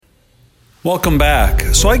Welcome back.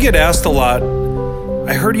 So I get asked a lot,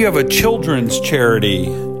 I heard you have a children's charity,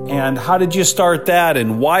 and how did you start that,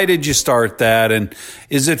 and why did you start that, and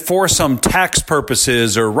is it for some tax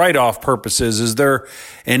purposes or write-off purposes? Is there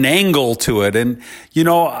an angle to it? And,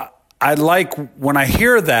 I like when I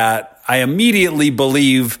hear that, I immediately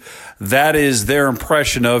believe that is their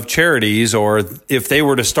impression of charities, or if they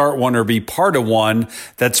were to start one or be part of one,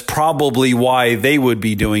 that's probably why they would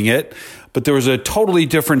be doing it. But there was a totally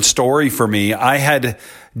different story for me. I had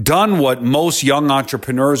done what most young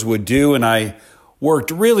entrepreneurs would do, and I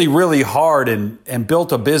worked really, really hard and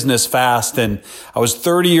built a business fast. And I was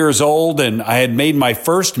 30 years old, and I had made my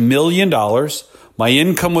first $1 million. My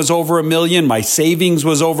income was over $1 million. My savings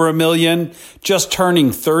was over $1 million, just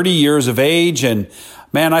turning 30 years of age. And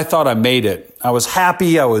man, I thought I made it. I was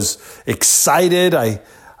happy. I was excited. I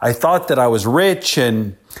thought that I was rich,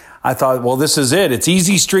 and I thought, well, this is it. It's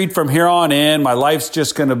easy street from here on in. My life's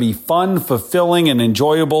just going to be fun, fulfilling, and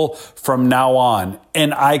enjoyable from now on.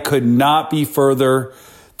 And I could not be further.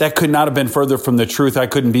 That could not have been further from the truth. I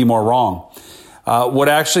couldn't be more wrong. What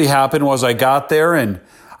actually happened was I got there and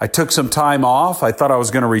I took some time off. I thought I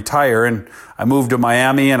was going to retire, and I moved to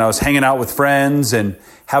Miami, and I was hanging out with friends and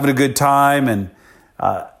having a good time.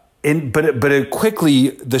 But it quickly,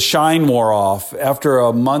 the shine wore off after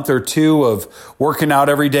a month or two of working out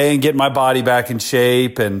every day and getting my body back in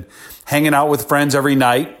shape and hanging out with friends every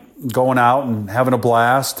night, going out and having a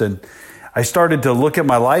blast. And I started to look at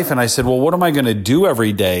my life and I said, well, what am I going to do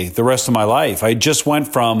every day the rest of my life? I just went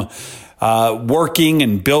from working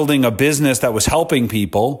and building a business that was helping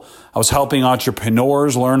people. I was helping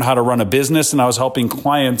entrepreneurs learn how to run a business, and I was helping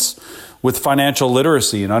clients with financial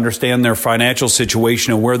literacy and understand their financial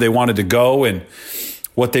situation and where they wanted to go and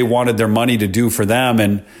what they wanted their money to do for them.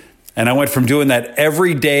 And I went from doing that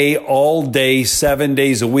every day, all day, 7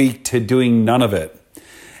 days a week, to doing none of it.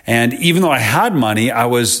 And even though I had money, I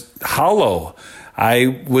was hollow.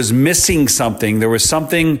 I was missing something. There was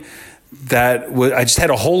something that I just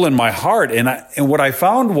had a hole in my heart. And what I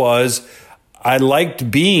found was I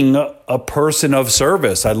liked being a person of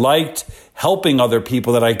service. I liked helping other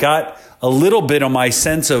people, that I got a little bit of my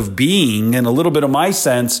sense of being and a little bit of my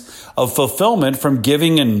sense of fulfillment from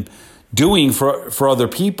giving and doing for other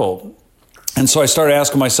people. And so I started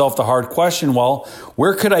asking myself the hard question, well,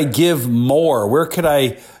 where could I give more? Where could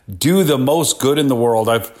I do the most good in the world?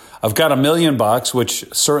 I've got $1 million, which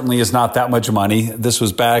certainly is not that much money. This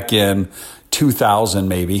was back in 2000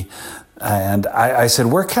 maybe. And I said,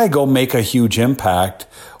 where can I go make a huge impact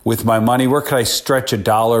with my money? Where could I stretch a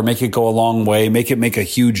dollar, make it go a long way, make a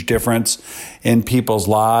huge difference in people's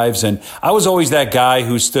lives? And I was always that guy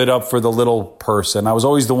who stood up for the little person. I was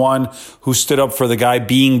always the one who stood up for the guy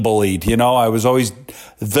being bullied. I was always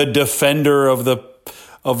the defender of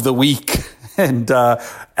the weak, and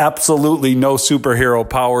absolutely no superhero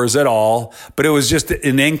powers at all. But it was just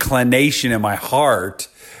an inclination in my heart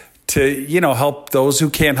to, help those who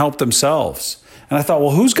can't help themselves. And I thought,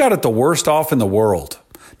 well, who's got it the worst off in the world?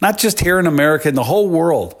 Not just here in America, in the whole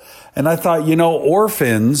world. And I thought,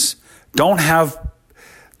 orphans don't have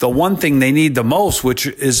the one thing they need the most, which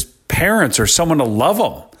is parents or someone to love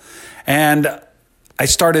them. And I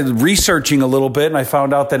started researching a little bit, and I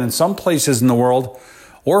found out that in some places in the world,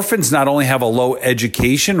 orphans not only have a low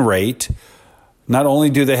education rate, not only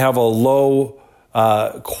do they have a low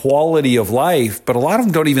quality of life, but a lot of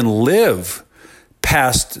them don't even live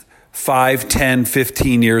past 5, 10,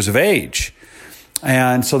 15 years of age.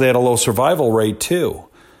 And so they had a low survival rate too.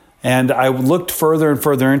 And I looked further and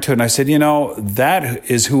further into it, and I said,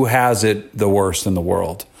 that is who has it the worst in the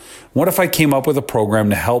world. What if I came up with a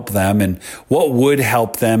program to help them, and what would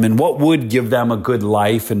help them, and what would give them a good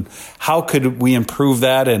life, and how could we improve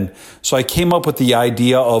that? And so I came up with the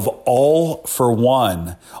idea of All for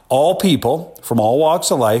One, all people from all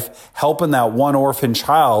walks of life helping that one orphan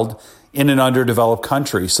child in an underdeveloped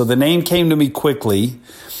country. So the name came to me quickly,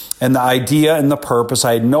 and the idea and the purpose.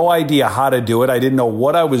 I had no idea how to do it. I didn't know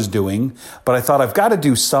what I was doing, but I thought I've got to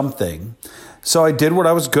do something. So I did what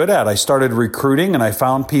I was good at. I started recruiting, and I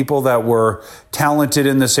found people that were talented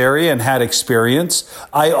in this area and had experience.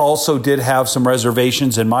 I also did have some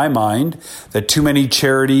reservations in my mind that too many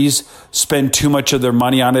charities spend too much of their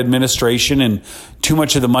money on administration, and too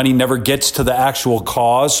much of the money never gets to the actual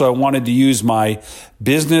cause. So I wanted to use my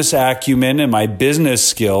business acumen and my business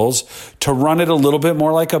skills to run it a little bit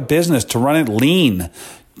more like a business, to run it lean,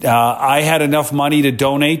 I had enough money to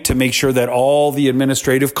donate to make sure that all the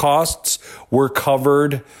administrative costs were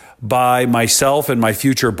covered by myself and my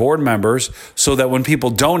future board members, so that when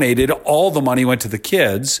people donated, all the money went to the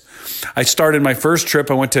kids. I started my first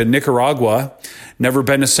trip. I went to Nicaragua. Never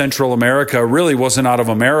been to Central America. Really wasn't out of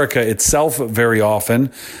America itself very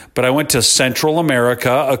often. But I went to Central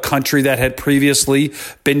America, a country that had previously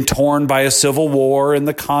been torn by a civil war and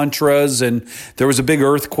the Contras. And there was a big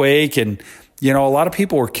earthquake. And, a lot of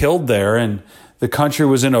people were killed there. And the country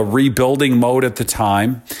was in a rebuilding mode at the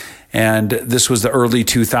time. And this was the early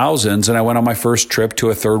 2000s, and I went on my first trip to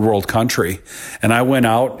a third world country. And I went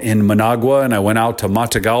out in Managua, and I went out to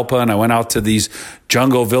Matagalpa, and I went out to these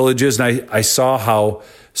jungle villages, and I saw how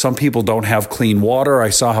some people don't have clean water. I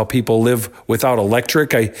saw how people live without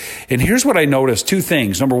electric. And here's what I noticed. Two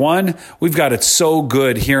things. Number one, we've got it so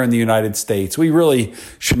good here in the United States. We really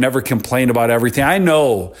should never complain about everything. I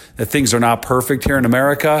know that things are not perfect here in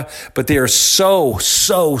America, but they are so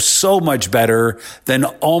much better than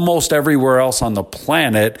almost everywhere else on the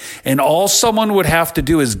planet. And all someone would have to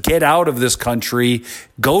do is get out of this country,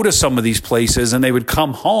 go to some of these places, and they would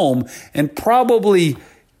come home and probably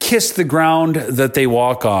kiss the ground that they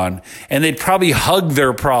walk on. And they'd probably hug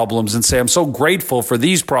their problems and say, I'm so grateful for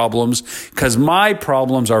these problems, because my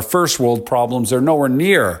problems are first world problems. They're nowhere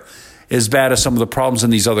near as bad as some of the problems in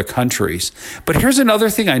these other countries. But here's another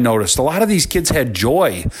thing I noticed. A lot of these kids had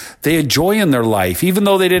joy. They had joy in their life. Even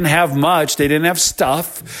though they didn't have much, they didn't have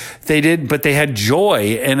stuff, but they had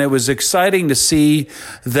joy. And it was exciting to see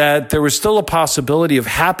that there was still a possibility of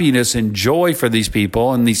happiness and joy for these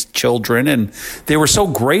people and these children. And they were so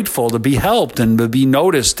grateful to be helped and to be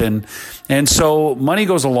noticed. And so money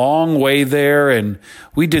goes a long way there. And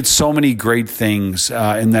we did so many great things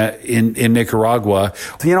in Nicaragua.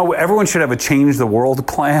 Everyone should have a change the world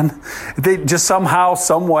plan. They just somehow,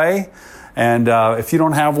 some way. And if you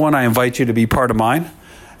don't have one, I invite you to be part of mine.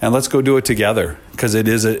 And let's go do it together, because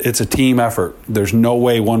it's a team effort. There's no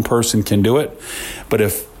way one person can do it. But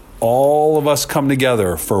if all of us come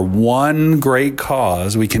together for one great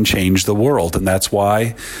cause, we can change the world. And that's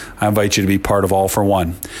why I invite you to be part of All for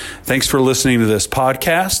One. Thanks for listening to this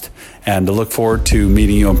podcast, and I look forward to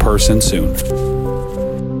meeting you in person soon.